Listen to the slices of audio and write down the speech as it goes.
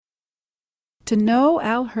To know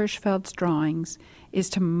Al Hirschfeld's drawings is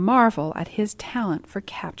to marvel at his talent for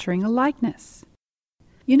capturing a likeness.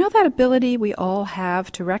 You know that ability we all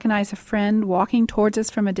have to recognize a friend walking towards us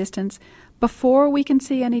from a distance before we can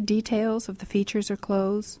see any details of the features or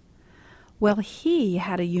clothes? Well, he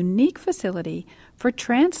had a unique facility for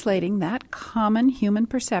translating that common human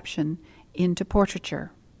perception into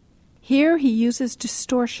portraiture. Here he uses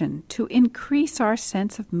distortion to increase our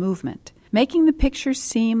sense of movement, making the picture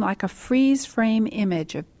seem like a freeze-frame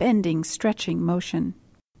image of bending, stretching motion.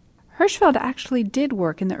 Hirschfeld actually did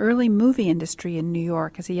work in the early movie industry in New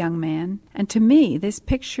York as a young man, and to me this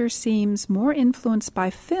picture seems more influenced by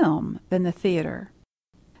film than the theater.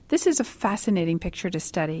 This is a fascinating picture to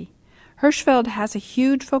study. Hirschfeld has a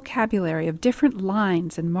huge vocabulary of different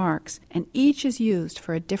lines and marks, and each is used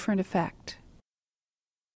for a different effect.